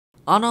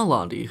Anna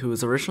Landi, who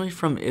is originally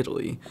from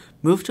Italy,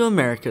 moved to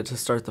America to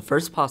start the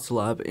first pasta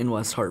lab in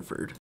West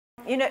Hartford.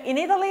 You know, in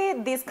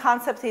Italy, this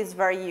concept is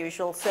very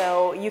usual,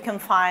 so you can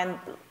find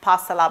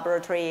pasta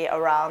laboratory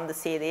around the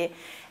city,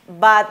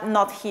 but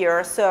not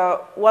here.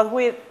 So what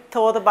we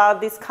thought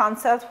about this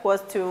concept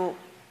was to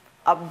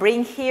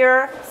bring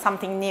here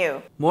something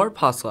new. More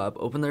Pasta Lab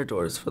opened their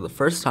doors for the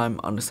first time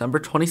on December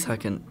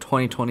 22nd,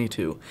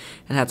 2022,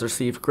 and has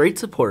received great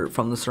support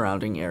from the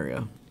surrounding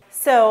area.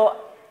 So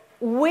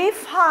we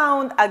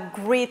found a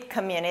great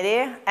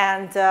community,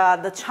 and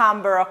the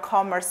Chamber of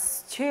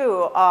Commerce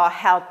too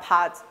helped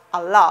us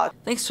a lot.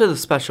 Thanks to the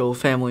special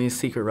family's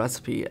secret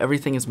recipe,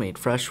 everything is made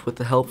fresh with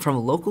the help from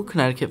a local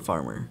Connecticut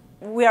farmer.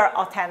 We are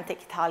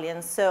authentic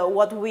Italians, so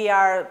what we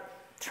are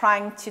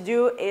trying to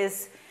do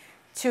is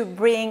to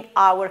bring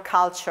our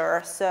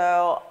culture.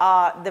 So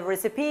the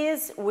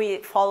recipes we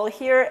follow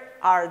here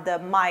are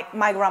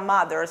my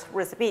grandmother's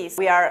recipes.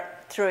 We are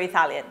true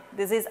Italian.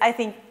 I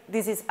think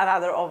this is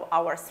another of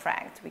our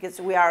strengths, because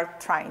we are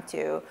trying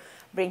to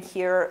bring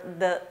here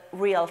the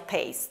real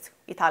taste,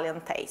 Italian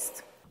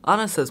taste.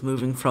 Anna says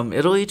moving from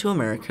Italy to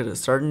America to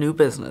start a new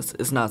business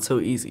is not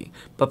so easy,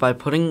 but by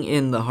putting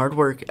in the hard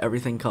work,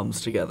 everything comes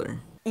together.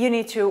 You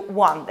need to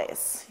want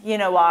this. You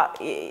know what?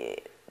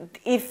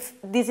 If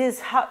this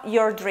is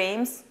your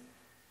dream,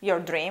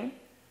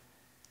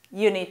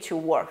 you need to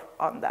work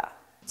on that.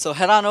 So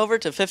head on over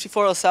to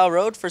 54 LaSalle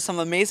Road for some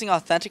amazing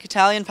authentic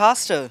Italian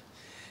pasta.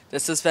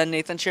 This has been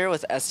Nathan Shearer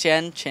with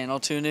STN Channel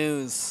 2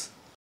 News.